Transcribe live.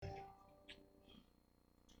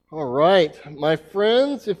All right, my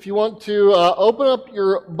friends, if you want to open up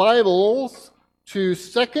your Bibles to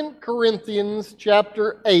 2 Corinthians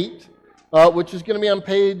chapter 8, which is going to be on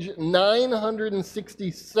page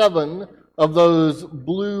 967 of those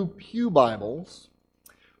blue pew Bibles.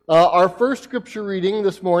 Our first scripture reading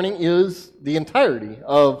this morning is the entirety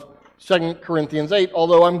of 2 Corinthians 8,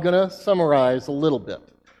 although I'm going to summarize a little bit.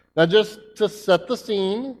 Now, just to set the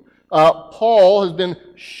scene, Paul has been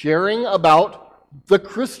sharing about the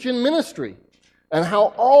Christian ministry and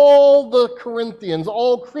how all the Corinthians,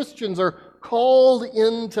 all Christians are called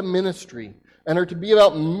into ministry and are to be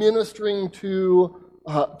about ministering to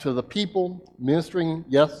the people, ministering,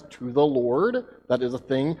 yes, to the Lord, that is a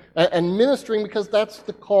thing, and ministering because that's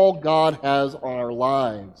the call God has on our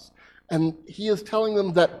lives. And he is telling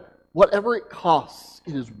them that whatever it costs,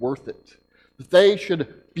 it is worth it. That they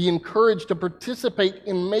should be encouraged to participate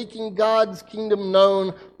in making God's kingdom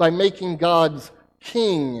known by making God's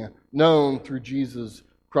King known through Jesus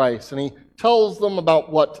Christ. And he tells them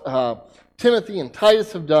about what Timothy and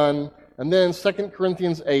Titus have done. And then 2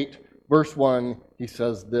 Corinthians 8, verse 1, he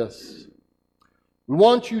says this: "We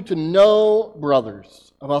want you to know,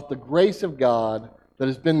 brothers, about the grace of God that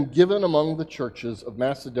has been given among the churches of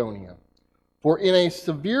Macedonia. For in a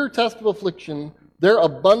severe test of affliction, their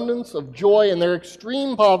abundance of joy and their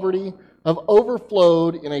extreme poverty have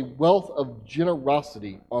overflowed in a wealth of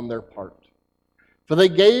generosity on their part. For they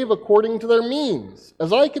gave according to their means,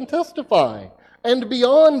 as I can testify, and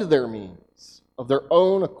beyond their means, of their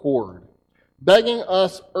own accord, begging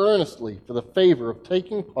us earnestly for the favor of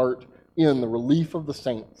taking part in the relief of the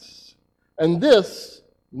saints. And this,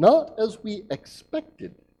 not as we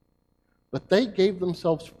expected, but they gave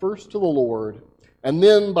themselves first to the Lord, and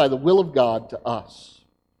then by the will of God to us.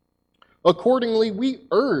 Accordingly, we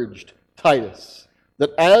urged Titus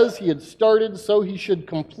that as he had started, so he should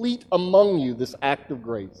complete among you this act of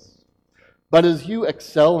grace. But as you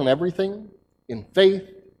excel in everything, in faith,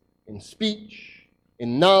 in speech,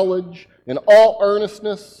 in knowledge, in all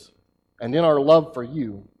earnestness, and in our love for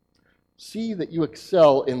you, see that you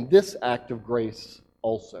excel in this act of grace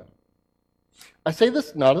also. I say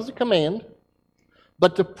this not as a command,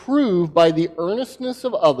 but to prove by the earnestness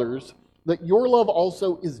of others that your love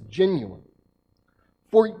also is genuine.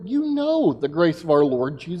 For you know the grace of our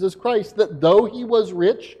Lord Jesus Christ, that though he was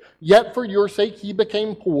rich, yet for your sake he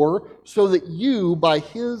became poor, so that you by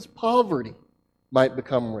his poverty might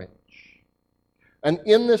become rich. And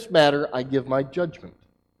in this matter I give my judgment.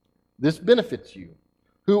 This benefits you,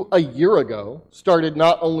 who a year ago started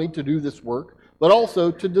not only to do this work, but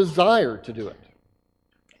also to desire to do it.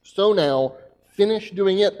 So now finish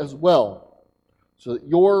doing it as well, so that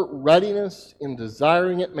your readiness in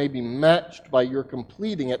desiring it may be matched by your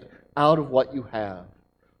completing it out of what you have.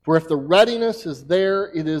 For if the readiness is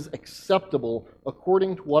there, it is acceptable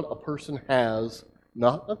according to what a person has,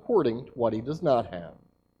 not according to what he does not have.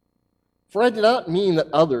 For I do not mean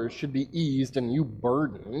that others should be eased and you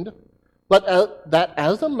burdened, but that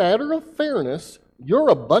as a matter of fairness, your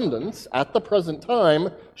abundance at the present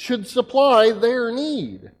time should supply their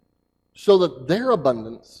need, so that their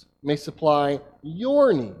abundance may supply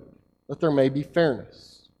your need, that there may be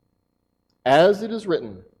fairness. As it is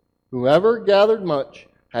written, whoever gathered much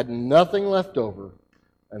had nothing left over,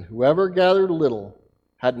 and whoever gathered little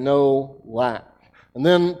had no lack." And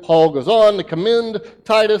then Paul goes on to commend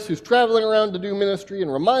Titus, who's traveling around to do ministry,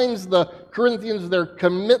 and reminds the Corinthians of their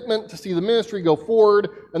commitment to see the ministry go forward,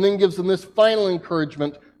 and then gives them this final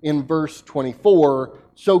encouragement in verse 24.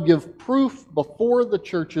 "So give proof before the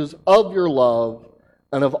churches of your love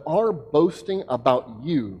and of our boasting about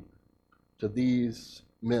you to these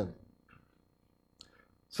men."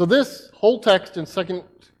 So this whole text in 2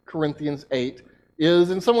 Corinthians 8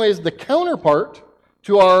 is in some ways the counterpart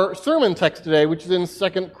to our sermon text today, which is in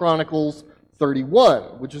 2 Chronicles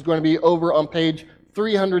 31, which is going to be over on page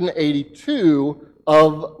 382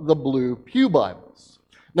 of the Blue Pew Bibles.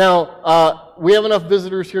 Now, we have enough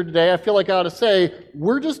visitors here today. I feel like I ought to say,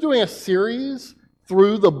 we're just doing a series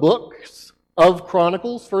through the books of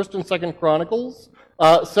Chronicles, 1st and 2nd Chronicles.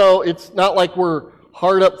 So it's not like we're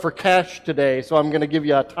hard up for cash today, so I'm going to give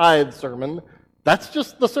you a tithe sermon. That's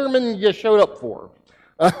just the sermon you showed up for.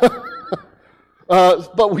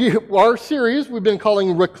 But our series we've been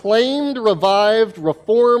calling Reclaimed, Revived,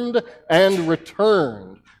 Reformed, and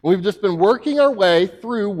Returned. We've just been working our way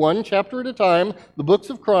through one chapter at a time, the books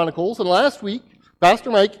of Chronicles. And last week,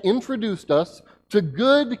 Pastor Mike introduced us to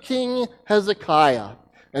good King Hezekiah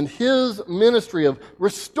and his ministry of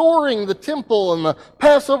restoring the temple and the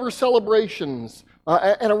Passover celebrations,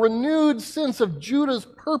 and a renewed sense of Judah's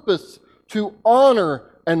purpose to honor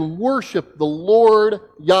and worship the Lord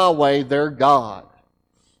Yahweh, their God.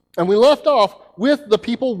 And we left off with the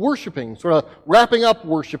people worshiping, sort of wrapping up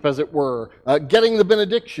worship, as it were, getting the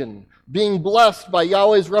benediction, being blessed by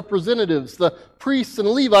Yahweh's representatives, the priests and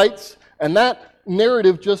Levites, and that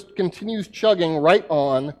narrative just continues chugging right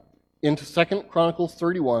on into 2 Chronicles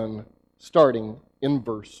 31, starting in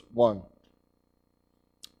verse 1.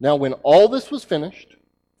 Now when all this was finished,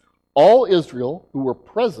 all Israel who were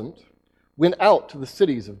present went out to the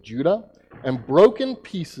cities of Judah and broke in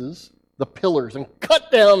pieces the pillars and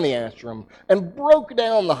cut down the Asherim and broke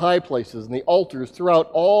down the high places and the altars throughout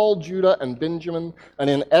all Judah and Benjamin and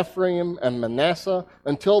in Ephraim and Manasseh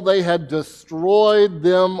until they had destroyed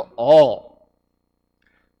them all.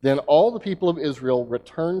 Then all the people of Israel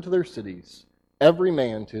returned to their cities, every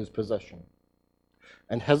man to his possession.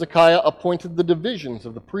 And Hezekiah appointed the divisions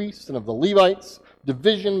of the priests and of the Levites,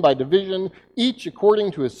 division by division, each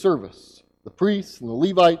according to his service, the priests and the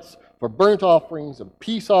Levites, for burnt offerings and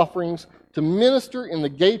peace offerings, to minister in the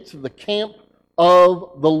gates of the camp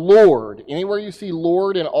of the Lord. Anywhere you see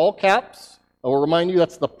Lord in all caps, I will remind you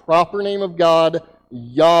that's the proper name of God,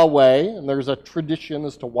 Yahweh, and there's a tradition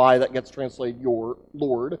as to why that gets translated your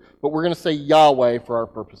Lord, but we're going to say Yahweh for our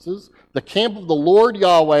purposes. The camp of the Lord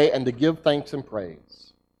Yahweh, and to give thanks and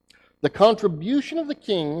praise. The contribution of the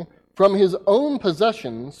king from his own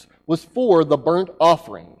possessions was for the burnt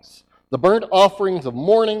offerings, the burnt offerings of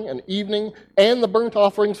morning and evening, and the burnt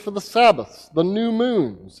offerings for the Sabbaths, the new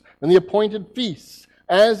moons, and the appointed feasts,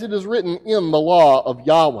 as it is written in the law of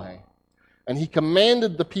Yahweh. And he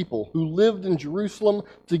commanded the people who lived in Jerusalem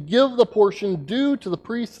to give the portion due to the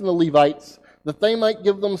priests and the Levites, that they might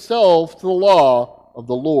give themselves to the law of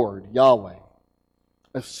the Lord Yahweh.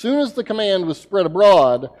 As soon as the command was spread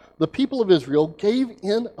abroad, the people of Israel gave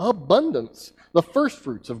in abundance the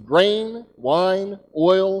firstfruits of grain, wine,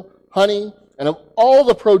 oil, honey, and of all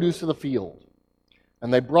the produce of the field.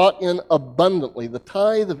 And they brought in abundantly the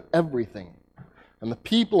tithe of everything. And the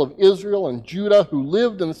people of Israel and Judah who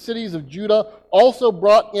lived in the cities of Judah also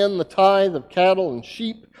brought in the tithe of cattle and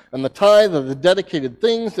sheep, and the tithe of the dedicated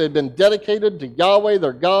things that had been dedicated to Yahweh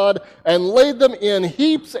their God, and laid them in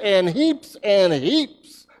heaps and heaps and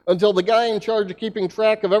heaps, until the guy in charge of keeping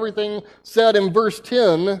track of everything said in verse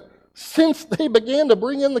 10, since they began to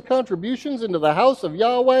bring in the contributions into the house of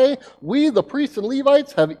Yahweh, we, the priests and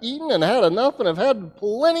Levites, have eaten and had enough and have had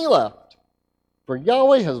plenty left. For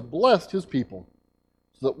Yahweh has blessed his people,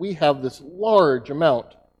 so that we have this large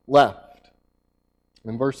amount left.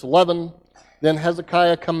 In verse 11, then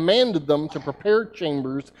Hezekiah commanded them to prepare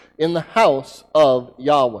chambers in the house of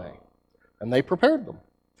Yahweh. And they prepared them.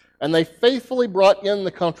 And they faithfully brought in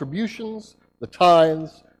the contributions, the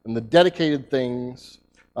tithes, and the dedicated things.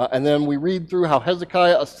 And then we read through how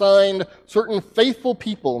Hezekiah assigned certain faithful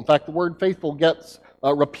people. In fact, the word faithful gets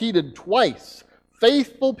repeated twice.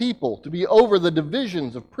 Faithful people to be over the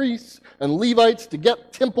divisions of priests and Levites, to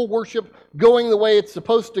get temple worship going the way it's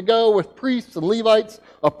supposed to go, with priests and Levites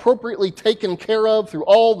appropriately taken care of through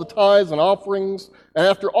all the tithes and offerings. And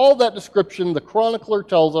after all that description, the chronicler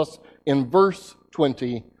tells us in verse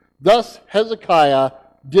 20, thus Hezekiah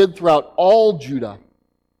did throughout all Judah,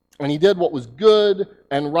 and he did what was good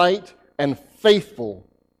and right and faithful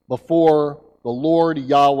before the Lord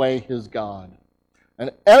Yahweh his God.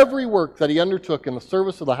 And every work that he undertook in the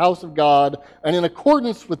service of the house of God, and in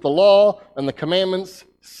accordance with the law and the commandments,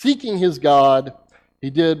 seeking his God, he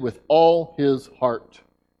did with all his heart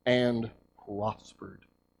and prospered.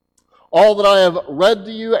 All that I have read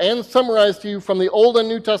to you and summarized to you from the Old and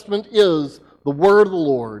New Testament is the word of the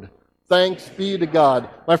Lord. Thanks be to God.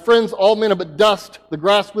 My friends, all men are but dust. The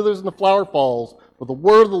grass withers and the flower falls, but the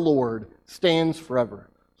word of the Lord stands forever.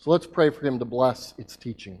 So let's pray for him to bless its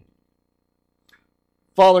teaching.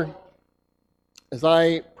 Father, as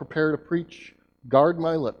I prepare to preach, guard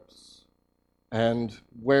my lips, and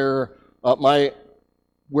where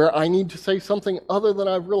I need to say something other than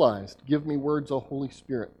I've realized, give me words, O Holy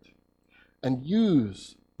Spirit, and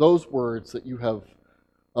use those words that you have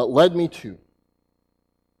led me to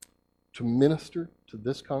minister to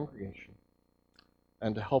this congregation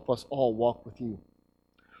and to help us all walk with you.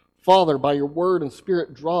 Father, by your word and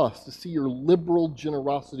Spirit, draw us to see your liberal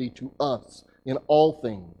generosity to us in all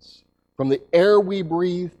things, from the air we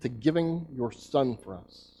breathe to giving your Son for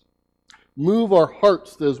us. Move our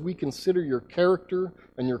hearts as we consider your character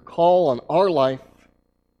and your call on our life,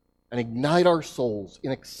 and ignite our souls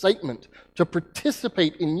in excitement to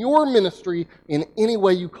participate in your ministry in any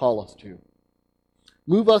way you call us to.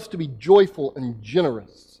 Move us to be joyful and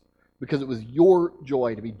generous, because it was your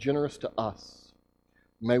joy to be generous to us.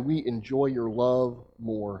 May we enjoy your love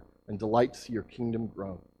more and delight to see your kingdom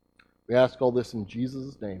grow. We ask all this in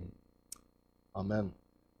Jesus' name. Amen.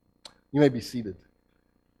 You may be seated.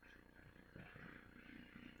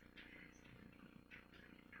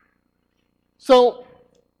 So,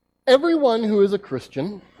 everyone who is a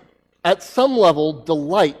Christian, at some level,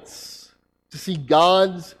 delights to see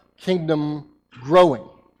God's kingdom growing.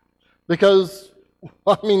 Because,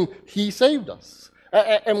 He saved us.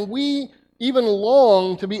 And we even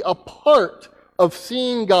long to be a part of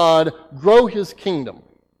seeing God grow His kingdom.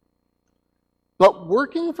 But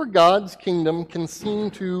working for God's kingdom can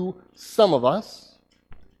seem to some of us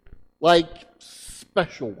like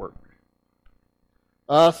special work.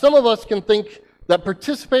 Some of us can think that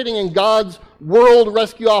participating in God's world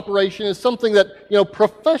rescue operation is something that,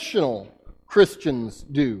 professional Christians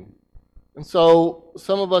do. And so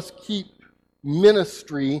some of us keep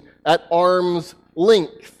ministry at arm's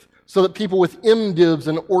length so that people with MDivs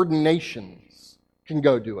and ordinations can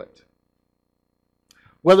go do it.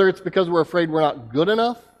 Whether it's because we're afraid we're not good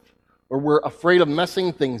enough or we're afraid of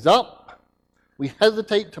messing things up, we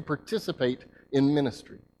hesitate to participate in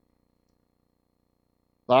ministry.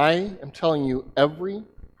 But I am telling you, every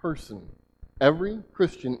person, every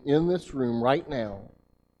Christian in this room right now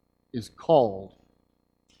is called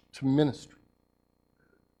to ministry.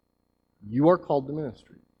 You are called to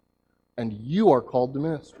ministry. And you are called to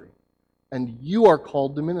ministry. And you are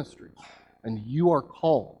called to ministry. And you are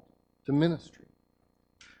called to ministry.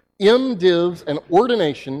 MDivs and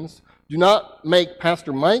ordinations do not make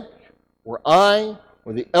Pastor Mike or I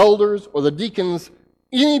or the elders or the deacons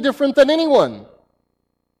any different than anyone.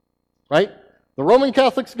 Right? The Roman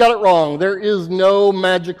Catholics got it wrong. There is no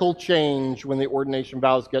magical change when the ordination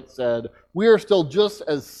vows get said. We are still just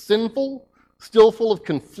as sinful, still full of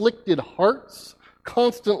conflicted hearts,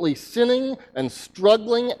 constantly sinning and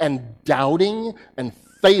struggling and doubting and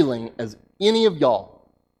failing as any of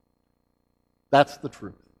y'all. That's the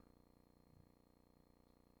truth.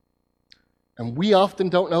 And we often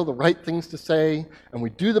don't know the right things to say, and we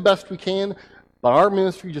do the best we can, but our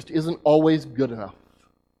ministry just isn't always good enough.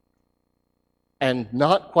 And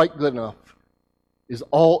not quite good enough is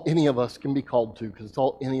all any of us can be called to, because it's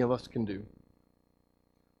all any of us can do.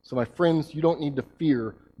 So my friends, you don't need to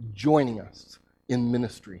fear joining us in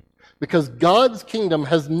ministry, because God's kingdom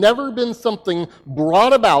has never been something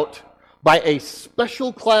brought about by a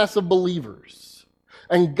special class of believers.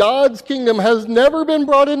 And God's kingdom has never been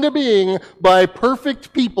brought into being by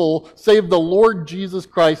perfect people save the Lord Jesus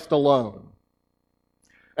Christ alone.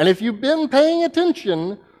 And if you've been paying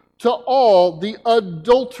attention to all the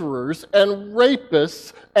adulterers and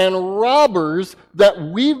rapists and robbers that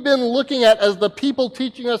we've been looking at as the people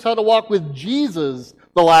teaching us how to walk with Jesus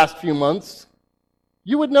the last few months,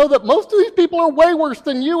 you would know that most of these people are way worse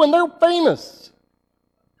than you, and they're famous.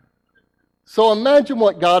 So imagine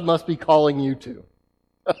what God must be calling you to.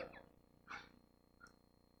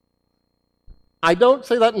 I don't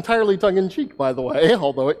say that entirely tongue-in-cheek, by the way,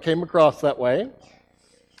 although it came across that way.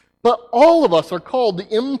 But all of us are called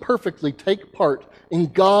to imperfectly take part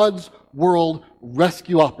in God's world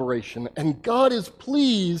rescue operation. And God is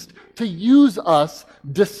pleased to use us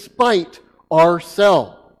despite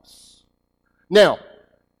ourselves. Now,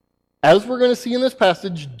 as we're going to see in this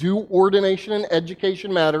passage, do ordination and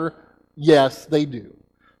education matter? Yes, they do.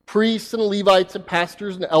 Priests and Levites and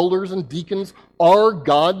pastors and elders and deacons are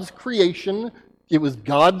God's creation. It was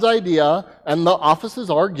God's idea, and the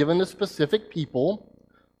offices are given to specific people.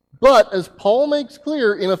 But as Paul makes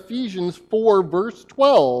clear in Ephesians 4, verse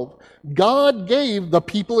 12, God gave the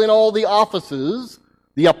people in all the offices,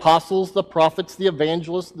 the apostles, the prophets, the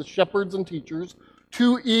evangelists, the shepherds and teachers,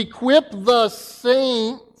 to equip the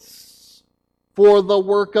saints for the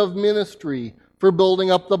work of ministry, for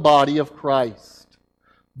building up the body of Christ.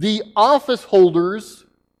 The office holders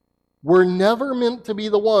were never meant to be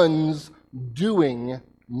the ones doing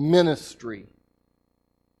ministry.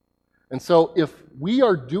 And so if we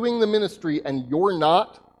are doing the ministry and you're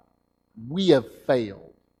not, we have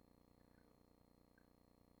failed.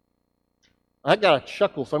 I got a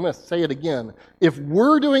chuckle, so I'm going to say it again. If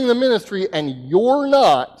we're doing the ministry and you're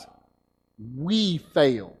not, we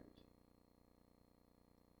failed.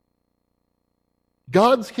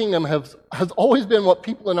 God's kingdom has always been what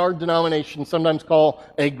people in our denomination sometimes call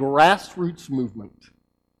a grassroots movement,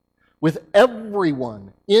 with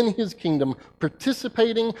everyone in His kingdom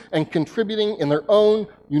participating and contributing in their own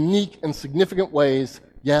unique and significant ways.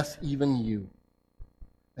 Yes, even you.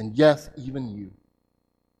 And yes, even you.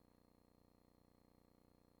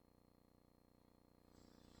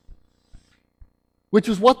 Which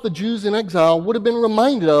is what the Jews in exile would have been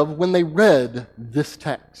reminded of when they read this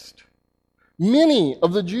text. Many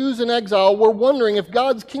of the Jews in exile were wondering if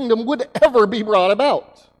God's kingdom would ever be brought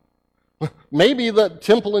about. Maybe the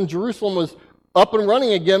temple in Jerusalem was up and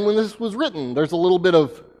running again when this was written. There's a little bit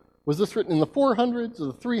of Was this written in the 400s or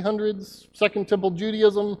the 300s, Second Temple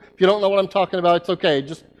Judaism? If you don't know what I'm talking about, it's okay.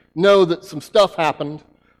 Just know that some stuff happened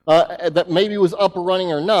that maybe was up or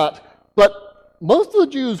running or not. But most of the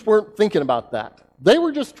Jews weren't thinking about that. They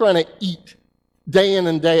were just trying to eat day in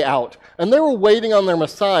and day out. And they were waiting on their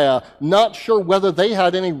Messiah, not sure whether they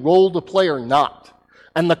had any role to play or not.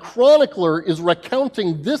 And the chronicler is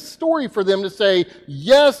recounting this story for them to say,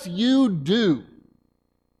 yes, you do.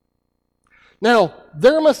 Now,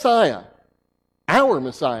 their Messiah, our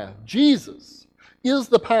Messiah, Jesus, is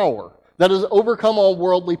the power that has overcome all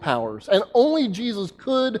worldly powers. And only Jesus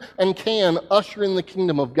could and can usher in the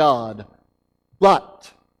kingdom of God.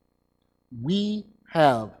 But we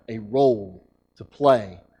have a role to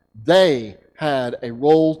play. They had a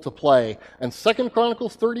role to play. And 2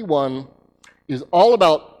 Chronicles 31 is all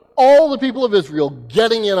about all the people of Israel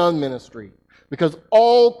getting in on ministry. Because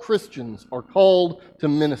all Christians are called to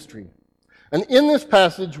ministry. And in this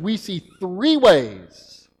passage, we see three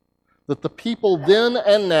ways that the people then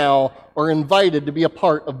and now are invited to be a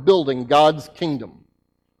part of building God's kingdom.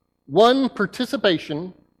 1,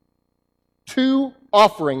 participation. 2,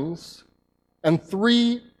 offerings. And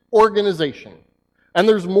 3, organization. And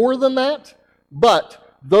there's more than that,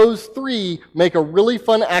 but those 3 make a really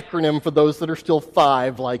fun acronym for those that are still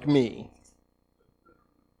 5 like me.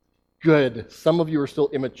 Good. Some of you are still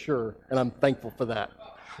immature, and I'm thankful for that.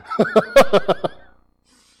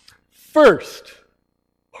 First,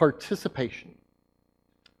 participation.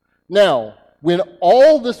 Now, when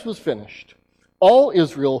all this was finished, all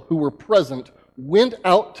Israel who were present went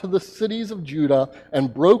out to the cities of Judah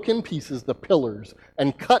and broke in pieces the pillars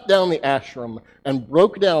and cut down the Asherim and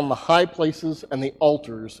broke down the high places and the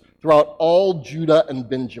altars throughout all Judah and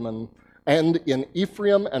Benjamin and in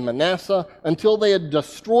Ephraim and Manasseh until they had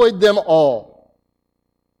destroyed them all.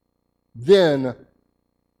 Then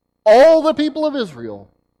all the people of Israel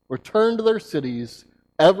returned to their cities,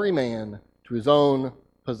 every man to his own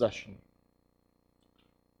possession.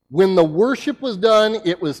 When the worship was done,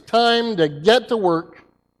 it was time to get to work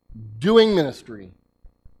doing ministry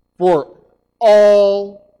for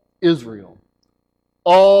all Israel,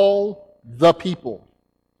 all the people.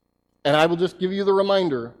 And I will just give you the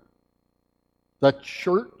reminder, the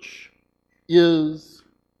church is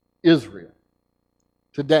Israel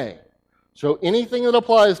today. So anything that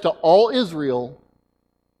applies to all Israel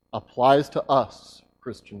applies to us,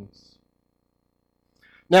 Christians.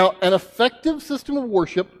 Now, an effective system of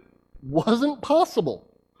worship wasn't possible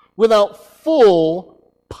without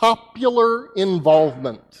full popular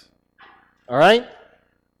involvement. All right?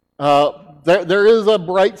 There is a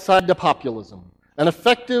bright side to populism. An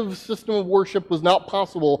effective system of worship was not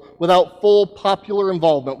possible without full popular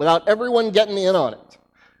involvement, without everyone getting in on it.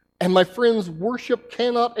 And my friends, worship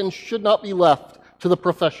cannot and should not be left to the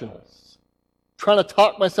professionals. I'm trying to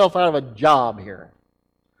talk myself out of a job here.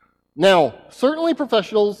 Now, certainly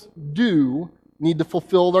professionals do need to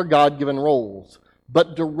fulfill their God-given roles,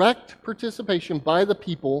 but direct participation by the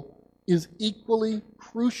people is equally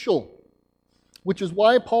crucial, which is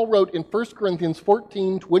why Paul wrote in 1 Corinthians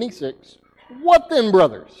 14:26, "What then,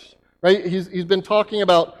 brothers?" Right? He's been talking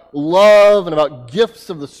about love and about gifts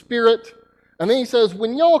of the Spirit. And then he says,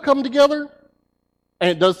 when y'all come together,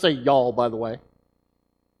 and it does say y'all, by the way.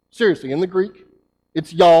 Seriously, in the Greek,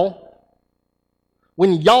 it's y'all.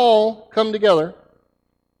 When y'all come together,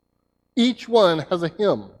 each one has a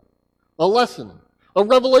hymn, a lesson, a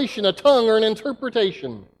revelation, a tongue, or an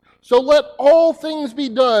interpretation. So let all things be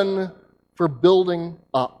done for building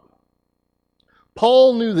up.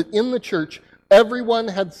 Paul knew that in the church, everyone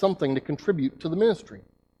had something to contribute to the ministry.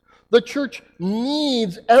 The church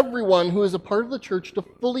needs everyone who is a part of the church to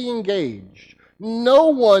fully engage. No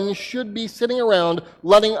one should be sitting around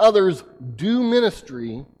letting others do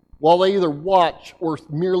ministry while they either watch or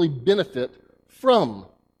merely benefit from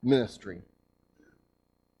ministry.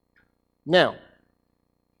 Now,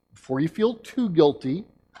 before you feel too guilty,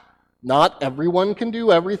 not everyone can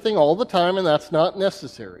do everything all the time, and that's not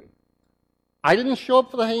necessary. I didn't show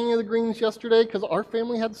up for the hanging of the greens yesterday because our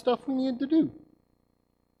family had stuff we needed to do.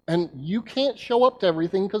 And you can't show up to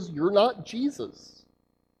everything because you're not Jesus.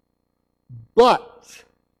 But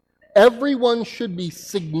everyone should be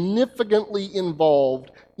significantly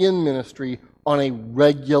involved in ministry on a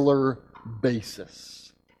regular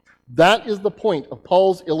basis. That is the point of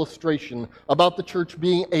Paul's illustration about the church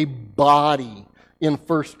being a body in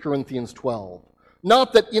 1 Corinthians 12.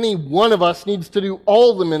 Not that any one of us needs to do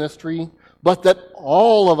all the ministry, but that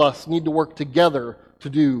all of us need to work together to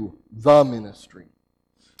do the ministry.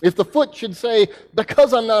 If the foot should say,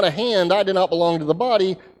 because I'm not a hand, I do not belong to the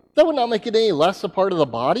body, that would not make it any less a part of the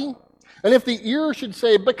body. And if the ear should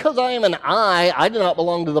say, because I am an eye, I do not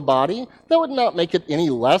belong to the body, that would not make it any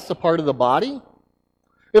less a part of the body.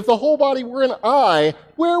 If the whole body were an eye,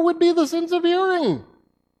 where would be the sense of hearing?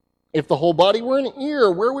 If the whole body were an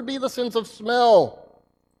ear, where would be the sense of smell?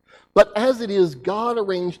 But as it is, God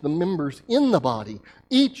arranged the members in the body,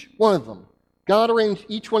 each one of them. God arranged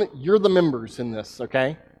each one. You're the members in this,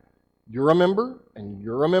 okay? You're a member, and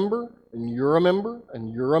you're a member, and you're a member,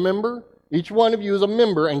 and you're a member. Each one of you is a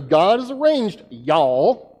member, and God has arranged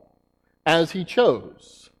y'all as He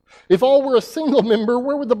chose. If all were a single member,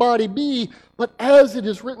 where would the body be? But as it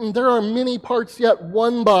is written, there are many parts, yet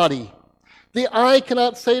one body. The eye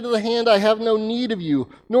cannot say to the hand, I have no need of you,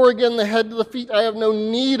 nor again the head to the feet, I have no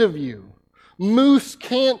need of you. Moose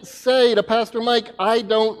can't say to Pastor Mike, I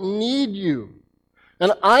don't need you.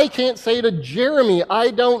 And I can't say to Jeremy,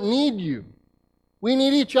 I don't need you. We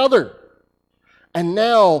need each other. And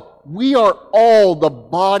now we are all the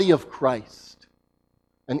body of Christ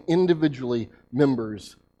and individually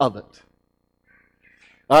members of it.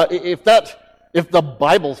 If the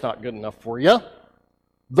Bible's not good enough for you,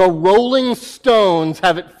 the Rolling Stones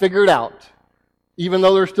have it figured out. Even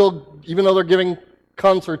though they're giving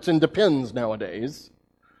concerts in Depends nowadays.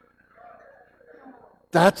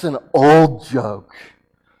 That's an old joke.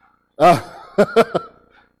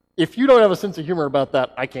 If you don't have a sense of humor about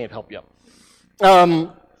that, I can't help you.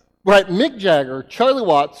 Right, Mick Jagger, Charlie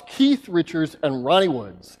Watts, Keith Richards, and Ronnie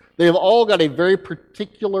Woods, they have all got a very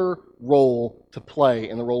particular role to play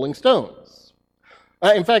in the Rolling Stones.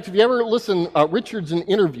 In fact, if you ever listen, Richards in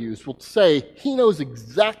interviews will say he knows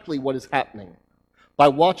exactly what is happening by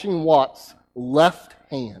watching Watts' left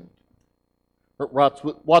hand.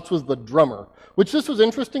 Watts was the drummer, which this was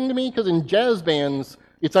interesting to me because in jazz bands,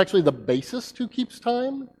 it's actually the bassist who keeps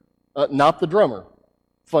time, not the drummer.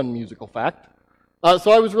 Fun musical fact.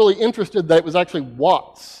 So I was really interested that it was actually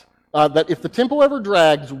Watts, that if the tempo ever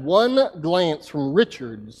drags, one glance from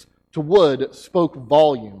Richards to Wood spoke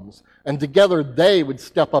volumes, and together they would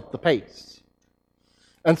step up the pace.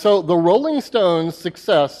 And so the Rolling Stones'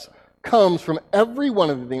 success comes from every one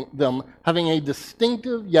of them having a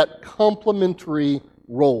distinctive yet complementary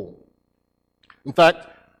role. In fact,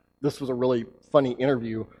 this was a really funny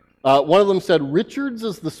interview. One of them said, Richards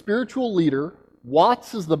is the spiritual leader,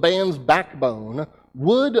 Watts is the band's backbone,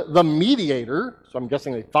 Wood the mediator, so I'm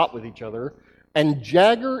guessing they fought with each other, and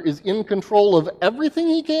Jagger is in control of everything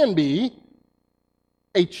he can be,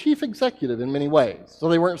 a chief executive in many ways. So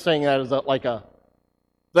they weren't saying that as that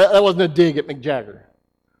wasn't a dig at Mick Jagger.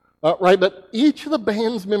 Right, but each of the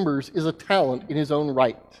band's members is a talent in his own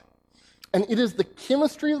right. And it is the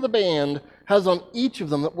chemistry of the band has on each of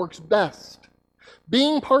them that works best.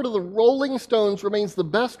 Being part of the Rolling Stones remains the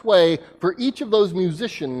best way for each of those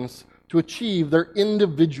musicians to achieve their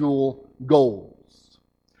individual goals.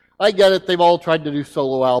 I get it, they've all tried to do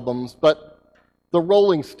solo albums, but the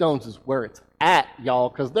Rolling Stones is where it's at, y'all,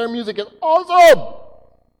 because their music is awesome!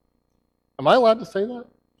 Am I allowed to say that?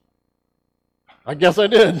 I guess I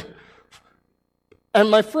did. And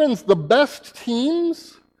my friends, the best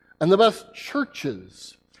teams and the best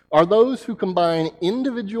churches are those who combine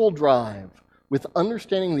individual drive with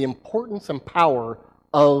understanding the importance and power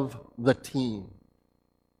of the team.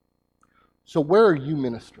 So where are you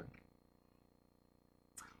ministering?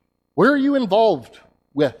 Where are you involved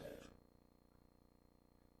with?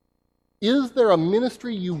 Is there a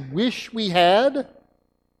ministry you wish we had?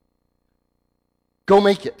 Go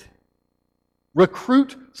make it.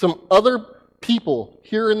 Recruit some other people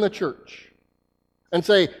here in the church and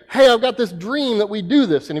say, hey, I've got this dream that we do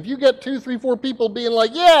this. And if you get 2, 3, 4 people being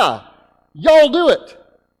like, yeah, y'all do it.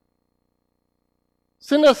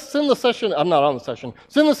 Send the session, I'm not on the session,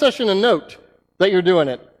 send the session a note that you're doing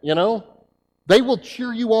it, you know? They will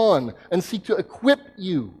cheer you on and seek to equip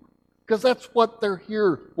you because that's what they're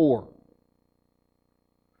here for.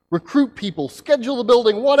 Recruit people, schedule the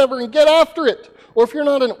building, whatever, and get after it. Or if you're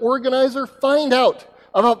not an organizer, find out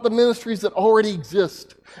about the ministries that already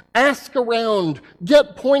exist. Ask around,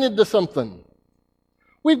 get pointed to something.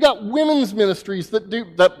 We've got women's ministries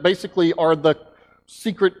that basically are the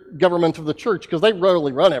secret government of the church because they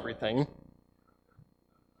really run everything.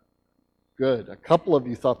 Good. A couple of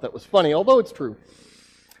you thought that was funny, although it's true.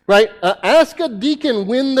 Right? Ask a deacon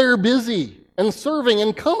when they're busy and serving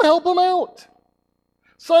and come help them out.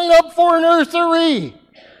 Sign up for a nursery.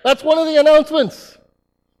 That's one of the announcements.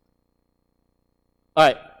 All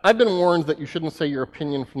right, I've been warned that you shouldn't say your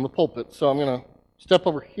opinion from the pulpit, so I'm going to step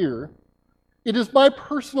over here. It is my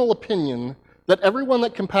personal opinion that everyone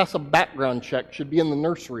that can pass a background check should be in the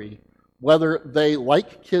nursery, whether they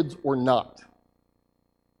like kids or not.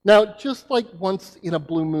 Now, just like once in a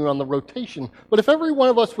blue moon on the rotation, but if every one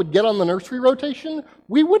of us would get on the nursery rotation,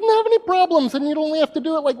 we wouldn't have any problems, and you'd only have to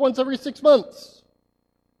do it like once every 6 months.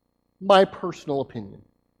 My personal opinion.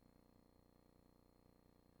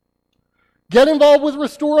 Get involved with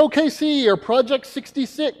Restore OKC or Project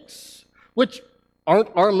 66, which aren't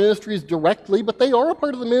our ministries directly, but they are a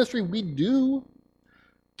part of the ministry we do.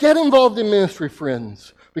 Get involved in ministry,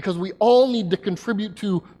 friends, because we all need to contribute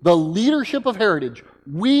to the leadership of Heritage.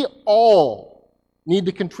 We all need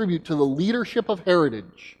to contribute to the leadership of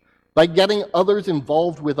Heritage by getting others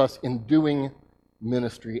involved with us in doing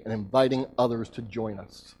ministry and inviting others to join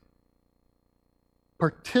us.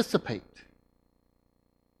 Participate.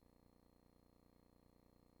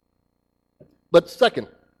 But second,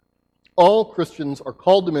 all Christians are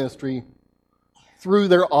called to ministry through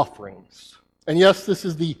their offerings. And yes, this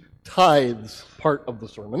is the tithes part of the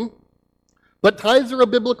sermon. But tithes are a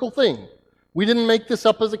biblical thing. We didn't make this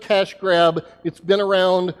up as a cash grab. It's been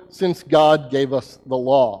around since God gave us the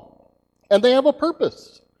law. And they have a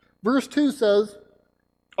purpose. Verse 2 says,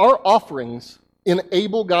 our offerings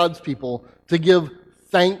enable God's people to give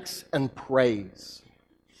thanks and praise.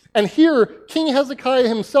 And here, King Hezekiah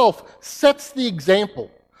himself sets the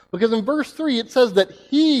example. Because in verse 3, it says that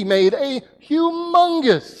he made a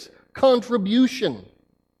humongous contribution.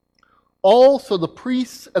 Also, the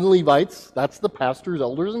priests and Levites, that's the pastors,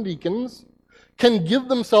 elders, and deacons, can give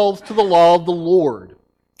themselves to the law of the Lord.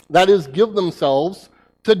 That is, give themselves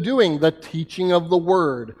to doing the teaching of the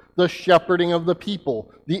word, the shepherding of the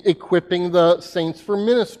people, the equipping the saints for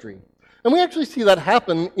ministry. And we actually see that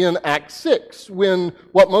happen in Acts 6, when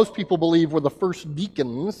what most people believe were the first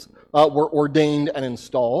deacons were ordained and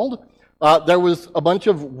installed. There was a bunch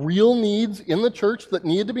of real needs in the church that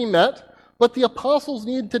needed to be met, but the apostles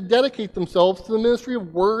needed to dedicate themselves to the ministry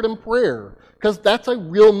of word and prayer, because that's a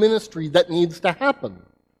real ministry that needs to happen.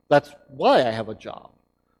 That's why I have a job.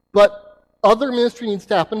 But other ministry needs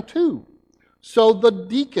to happen too. So the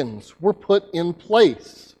deacons were put in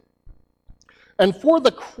place. And for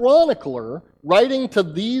the chronicler, writing to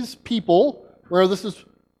these people, where this is,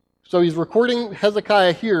 so he's recording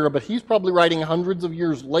Hezekiah here, but he's probably writing hundreds of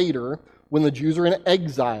years later when the Jews are in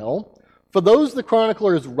exile. For those the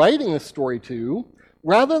chronicler is writing this story to,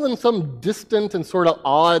 rather than some distant and sort of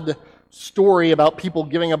odd story about people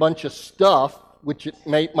giving a bunch of stuff, which it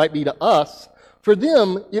might be to us, for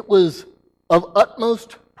them it was of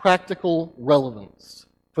utmost practical relevance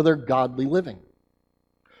for their godly living.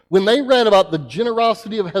 When they read about the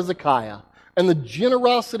generosity of Hezekiah and the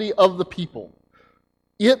generosity of the people,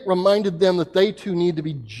 it reminded them that they too need to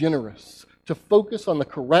be generous, to focus on the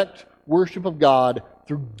correct worship of God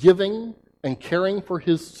through giving and caring for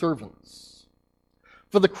his servants.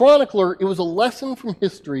 For the chronicler, it was a lesson from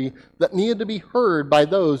history that needed to be heard by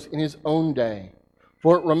those in his own day,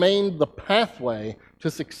 for it remained the pathway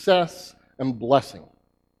to success and blessing.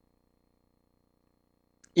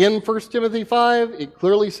 In 1 Timothy 5, it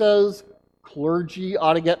clearly says clergy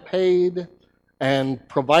ought to get paid, and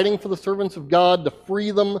providing for the servants of God to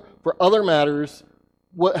free them for other matters,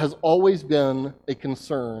 what has always been a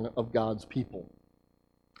concern of God's people.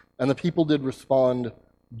 And the people did respond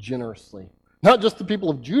generously. Not just the people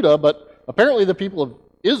of Judah, but apparently the people of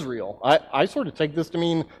Israel. I sort of take this to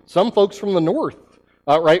mean some folks from the north,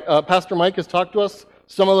 right? Pastor Mike has talked to us.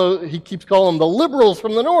 He keeps calling them the liberals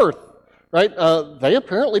from the north. Right? They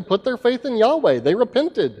apparently put their faith in Yahweh. They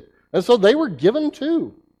repented. And so they were given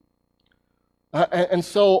too. And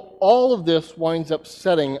so all of this winds up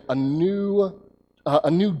setting a new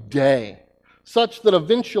day, such that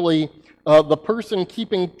eventually the person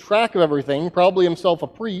keeping track of everything, probably himself a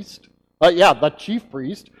priest, the chief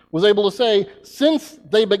priest, was able to say, since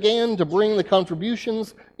they began to bring the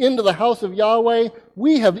contributions into the house of Yahweh,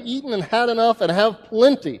 we have eaten and had enough and have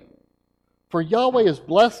plenty. For Yahweh has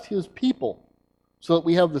blessed his people so that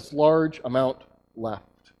we have this large amount left.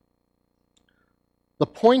 The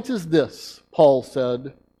point is this, Paul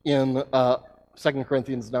said in 2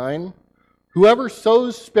 Corinthians 9, whoever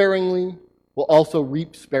sows sparingly will also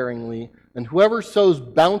reap sparingly, and whoever sows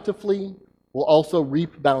bountifully will also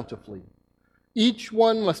reap bountifully. Each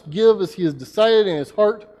one must give as he has decided in his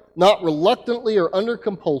heart, not reluctantly or under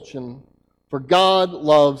compulsion, for God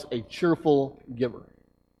loves a cheerful giver.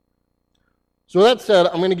 So that said,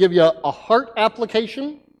 I'm going to give you a heart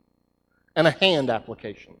application and a hand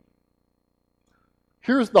application.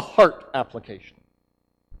 Here's the heart application.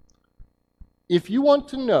 If you want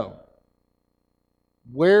to know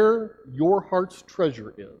where your heart's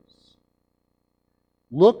treasure is,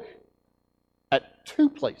 look at two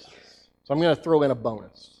places. So I'm going to throw in a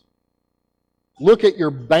bonus. Look at your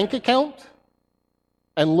bank account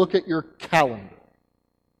and look at your calendar.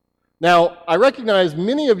 Now, I recognize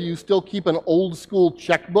many of you still keep an old school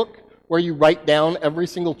checkbook where you write down every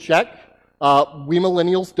single check. We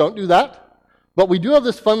millennials don't do that. But we do have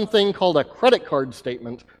this fun thing called a credit card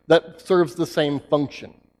statement that serves the same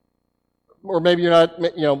function. Or maybe you're not,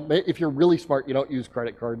 if you're really smart, you don't use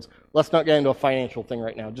credit cards. Let's not get into a financial thing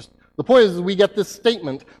right now. Just the point is we get this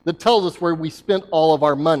statement that tells us where we spent all of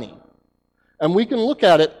our money. And we can look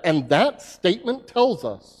at it, and that statement tells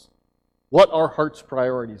us what our heart's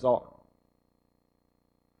priorities are.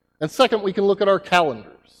 And second, we can look at our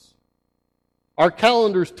calendars. Our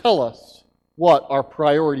calendars tell us what our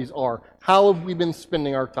priorities are. How have we been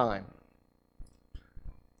spending our time?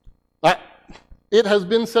 It has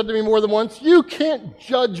been said to me more than once, you can't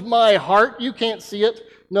judge my heart. You can't see it.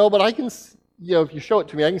 No, but I can, if you show it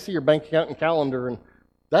to me, I can see your bank account and calendar, and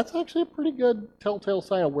that's actually a pretty good telltale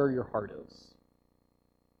sign of where your heart is.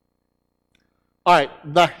 All right,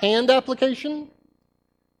 the hand application,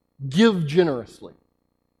 give generously.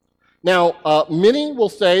 Now, many will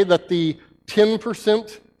say that the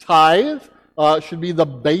 10% tithe should be the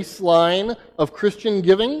baseline of Christian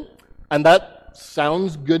giving, and that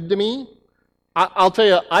sounds good to me. I'll tell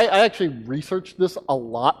you, I actually researched this a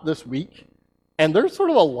lot this week, and there's sort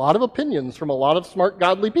of a lot of opinions from a lot of smart,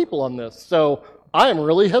 godly people on this, so I am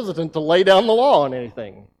really hesitant to lay down the law on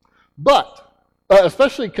anything. But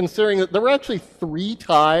especially considering that there were actually 3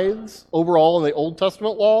 tithes overall in the Old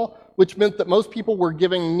Testament law, which meant that most people were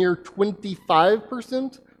giving near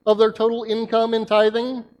 25% of their total income in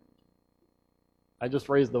tithing. I just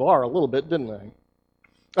raised the bar a little bit, didn't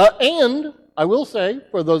I? And I will say,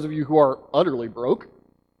 for those of you who are utterly broke,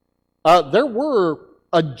 there were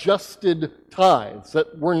adjusted tithes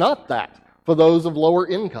that were not that for those of lower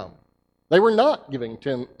income. They were not giving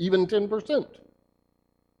even 10%.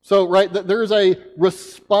 So, right, there's a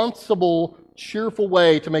responsible, cheerful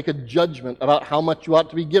way to make a judgment about how much you ought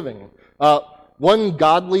to be giving. One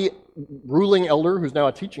godly ruling elder, who's now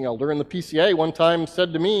a teaching elder in the PCA, one time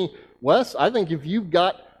said to me, Wes, I think if you've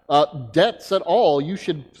got debts at all, you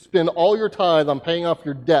should spend all your tithe on paying off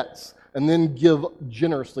your debts and then give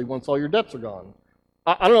generously once all your debts are gone.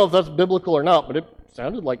 I don't know if that's biblical or not, but it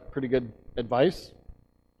sounded like pretty good advice.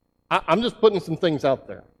 I'm just putting some things out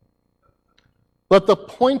there. But the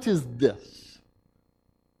point is this.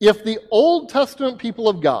 If the Old Testament people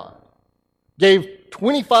of God gave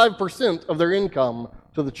 25% of their income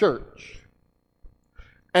to the church,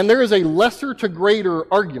 and there is a lesser to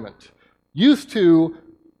greater argument, used to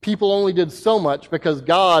people only did so much because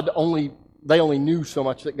they only knew so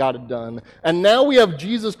much that God had done. And now we have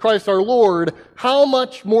Jesus Christ our Lord. How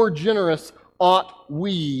much more generous ought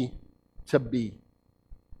we to be?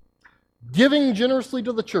 Giving generously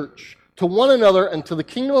to the church, to one another, and to the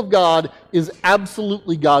kingdom of God is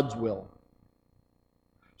absolutely God's will.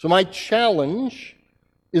 So my challenge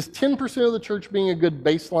is 10% of the church being a good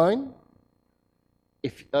baseline.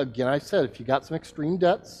 If you got some extreme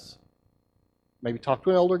debts, maybe talk to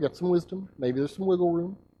an elder, get some wisdom. Maybe there's some wiggle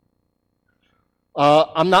room.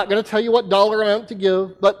 I'm not going to tell you what dollar amount to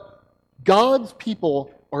give, but God's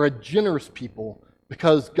people are a generous people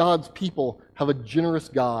because God's people have a generous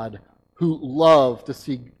God who love to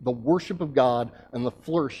see the worship of God and the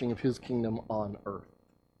flourishing of His kingdom on earth.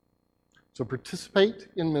 So participate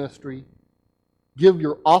in ministry, give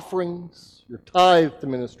your offerings, your tithe to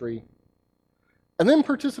ministry, and then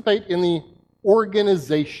participate in the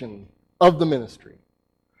organization of the ministry.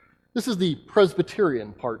 This is the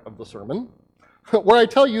Presbyterian part of the sermon, where I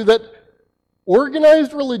tell you that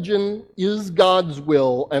organized religion is God's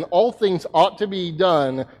will, and all things ought to be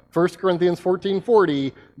done, 1 Corinthians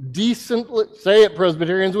 14:40, decently, say it,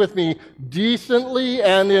 Presbyterians with me, decently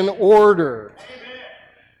and in order.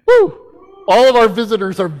 Woo! All of our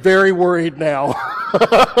visitors are very worried now.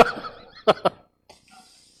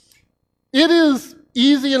 It is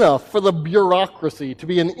easy enough for the bureaucracy to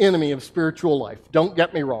be an enemy of spiritual life. Don't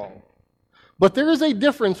get me wrong. But there is a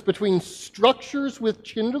difference between structures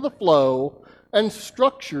which hinder the flow and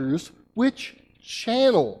structures which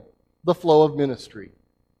channel the flow of ministry.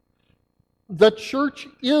 The church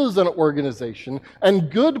is an organization, and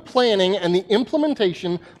good planning and the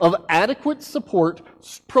implementation of adequate support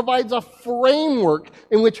provides a framework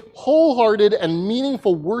in which wholehearted and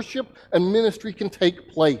meaningful worship and ministry can take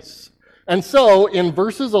place. And so, in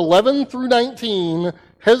verses 11 through 19,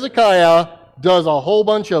 Hezekiah does a whole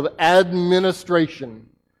bunch of administration.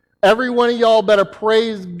 Every one of y'all better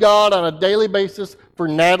praise God on a daily basis for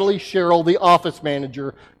Natalie Sherrill, the office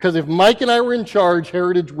manager, because if Mike and I were in charge,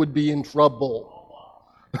 Heritage would be in trouble.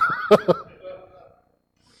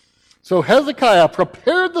 So Hezekiah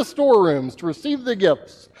prepared the storerooms to receive the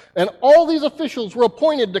gifts And all these officials were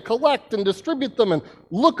appointed to collect and distribute them and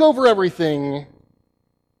look over everything.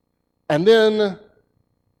 And then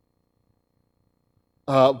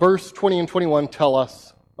verse 20 and 21 tell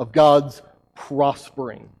us of God's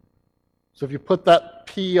prospering. So if you put that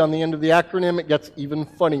P on the end of the acronym, it gets even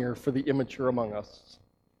funnier for the immature among us.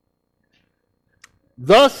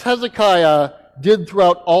 Thus Hezekiah did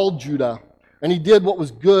throughout all Judah, and he did what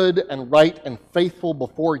was good and right and faithful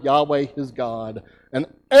before Yahweh his God, and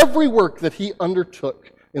every work that he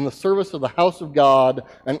undertook in the service of the house of God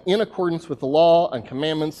and in accordance with the law and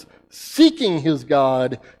commandments, seeking his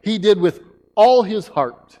God, he did with all his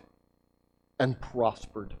heart and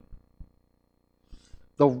prospered.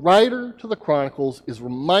 The writer to the Chronicles is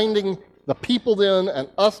reminding the people then and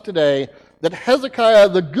us today that Hezekiah,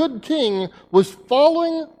 the good king, was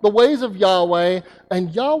following the ways of Yahweh,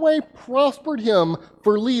 and Yahweh prospered him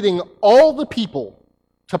for leading all the people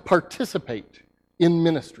to participate in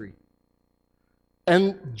ministry.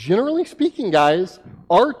 And generally speaking, guys,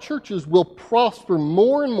 our churches will prosper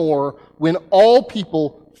more and more when all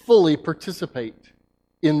people fully participate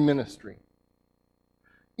in ministry.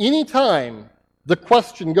 Anytime the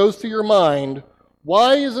question goes through your mind,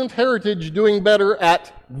 why isn't Heritage doing better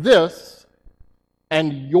at this,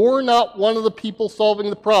 and you're not one of the people solving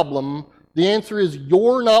the problem, the answer is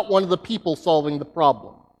you're not one of the people solving the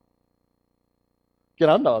problem. Again,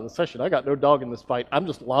 I'm not on the session. I got no dog in this fight. I'm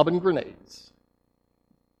just lobbing grenades.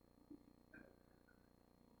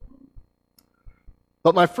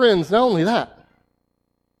 But my friends, not only that,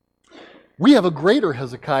 we have a greater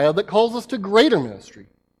Hezekiah that calls us to greater ministry.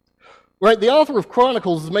 Right? The author of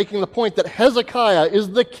Chronicles is making the point that Hezekiah is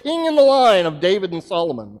the king in the line of David and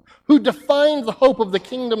Solomon, who defined the hope of the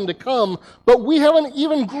kingdom to come, but we have an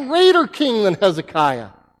even greater king than Hezekiah,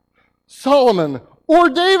 Solomon or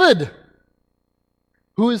David,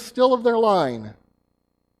 who is still of their line,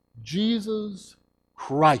 Jesus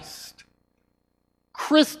Christ.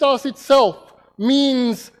 Christos itself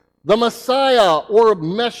means the Messiah or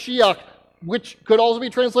Mashiach, which could also be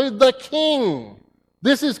translated the King.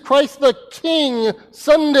 This is Christ the King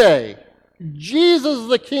Sunday. Jesus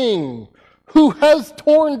the King, who has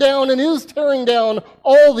torn down and is tearing down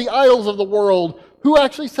all the idols of the world, who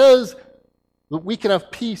actually says that we can have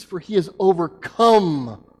peace for he has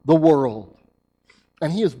overcome the world.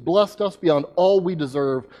 And he has blessed us beyond all we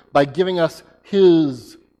deserve by giving us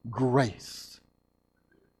his grace.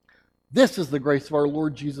 This is the grace of our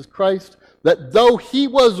Lord Jesus Christ, that though he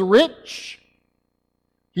was rich,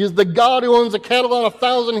 he is the God who owns a cattle on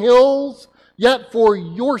 1,000 hills, yet for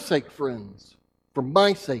your sake, friends, for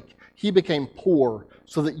my sake, he became poor,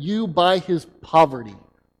 so that you by his poverty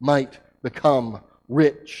might become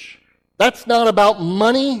rich. That's not about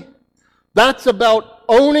money. That's about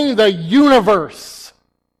owning the universe.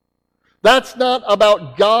 That's not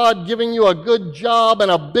about God giving you a good job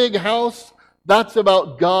and a big house. That's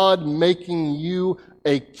about God making you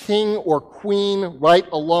a king or queen right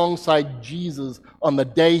alongside Jesus on the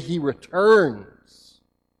day he returns.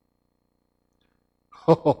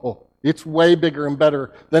 Oh, it's way bigger and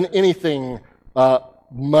better than anything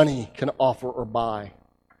money can offer or buy.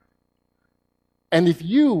 And if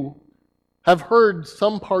you have heard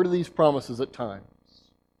some part of these promises at times,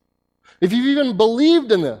 if you've even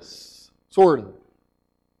believed in this, sort of,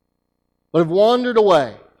 but have wandered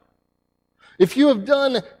away, if you have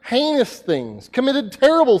done heinous things, committed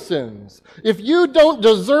terrible sins, if you don't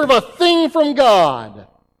deserve a thing from God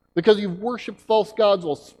because you've worshiped false gods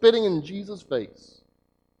while spitting in Jesus' face,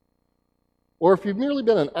 or if you've merely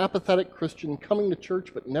been an apathetic Christian coming to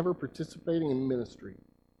church but never participating in ministry,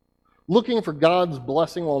 looking for God's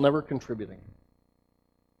blessing while never contributing,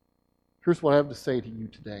 here's what I have to say to you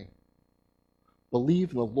today.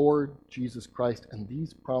 Believe in the Lord Jesus Christ, and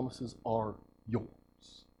these promises are yours.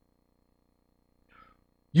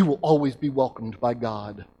 You will always be welcomed by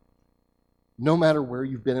God, no matter where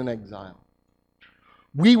you've been in exile.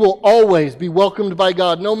 We will always be welcomed by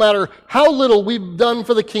God, no matter how little we've done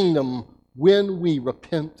for the kingdom, when we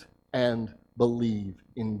repent and believe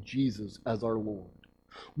in Jesus as our Lord.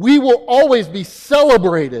 We will always be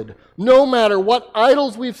celebrated, no matter what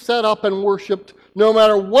idols we've set up and worshipped, no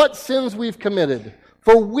matter what sins we've committed.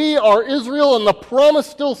 For we are Israel, and the promise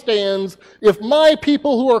still stands. If my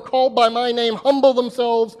people who are called by my name humble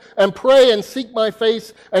themselves and pray and seek my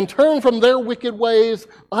face and turn from their wicked ways,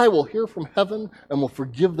 I will hear from heaven and will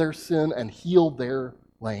forgive their sin and heal their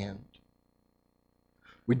land.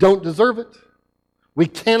 We don't deserve it. We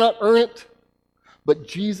cannot earn it. But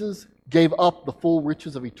Jesus gave up the full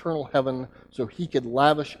riches of eternal heaven so he could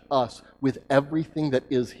lavish us with everything that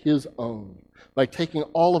is his own, by taking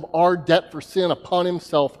all of our debt for sin upon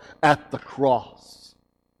himself at the cross.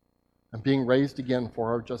 and being raised again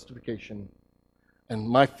for our justification. And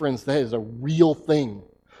my friends, that is a real thing.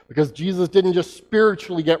 Because Jesus didn't just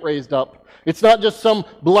spiritually get raised up. It's not just some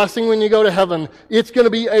blessing when you go to heaven. It's going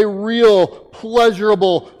to be a real,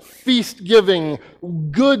 pleasurable, feast-giving,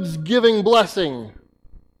 goods-giving blessing.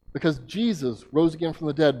 Because Jesus rose again from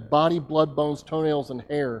the dead, body, blood, bones, toenails, and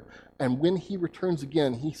hair. And when he returns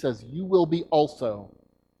again, he says, you will be also.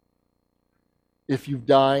 If you've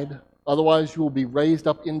died, otherwise you will be raised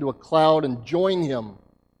up into a cloud and join him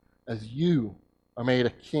as you are made a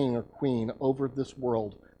king or queen over this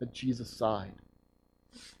world at Jesus' side.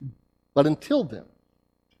 But until then,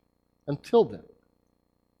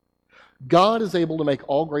 God is able to make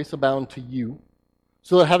all grace abound to you,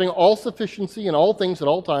 so that having all sufficiency in all things at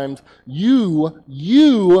all times, we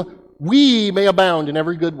may abound in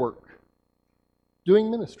every good work, doing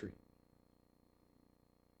ministry.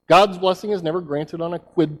 God's blessing is never granted on a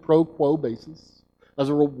quid pro quo basis, as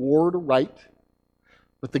a reward or right,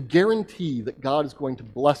 but the guarantee that God is going to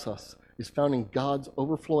bless us is found in God's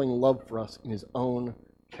overflowing love for us in his own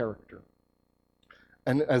character.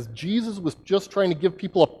 And as Jesus was just trying to give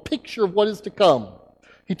people a picture of what is to come,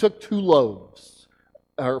 he took 5 loaves,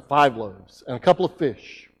 and a couple of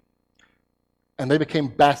fish, and they became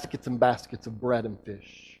baskets and baskets of bread and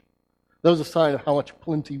fish. That was a sign of how much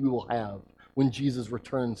plenty we will have when Jesus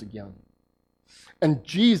returns again. And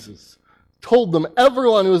Jesus told them,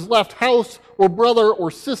 everyone who has left house or brother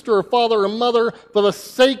or sister or father or mother for the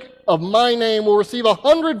sake of my name will receive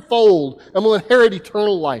 100-fold and will inherit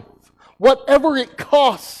eternal life. Whatever it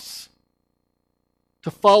costs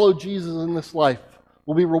to follow Jesus in this life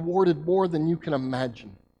will be rewarded more than you can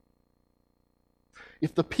imagine.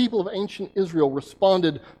 If the people of ancient Israel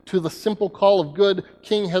responded to the simple call of good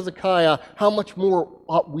King Hezekiah, how much more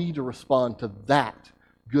ought we to respond to that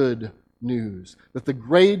good news? That the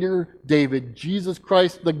greater David, Jesus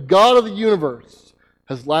Christ, the God of the universe,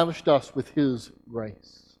 has lavished us with his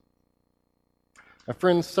grace. My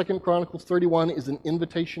friends, 2 Chronicles 31 is an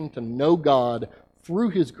invitation to know God through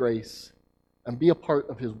his grace and be a part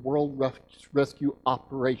of his world rescue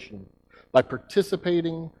operation by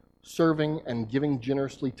participating, serving, and giving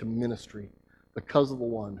generously to ministry because of the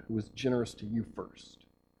one who was generous to you first.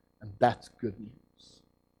 And that's good news.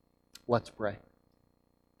 Let's pray.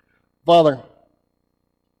 Father,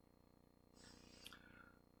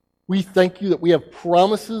 we thank you that we have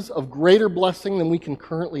promises of greater blessing than we can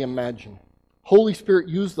currently imagine. Holy Spirit,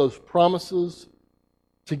 use those promises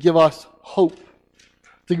to give us hope,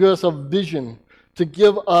 to give us a vision, to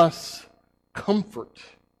give us comfort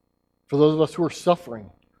for those of us who are suffering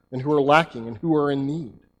and who are lacking and who are in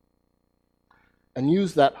need. And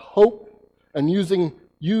use that hope and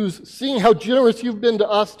seeing how generous you've been to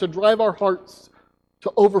us to drive our hearts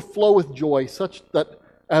to overflow with joy, such that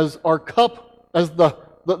as our cup, as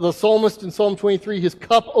the psalmist in Psalm 23, his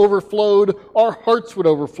cup overflowed, our hearts would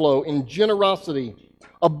overflow in generosity,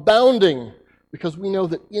 abounding, because we know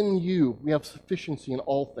that in you we have sufficiency in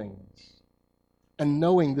all things. And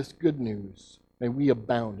knowing this good news, may we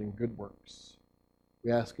abound in good works.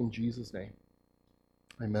 We ask in Jesus' name.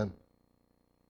 Amen.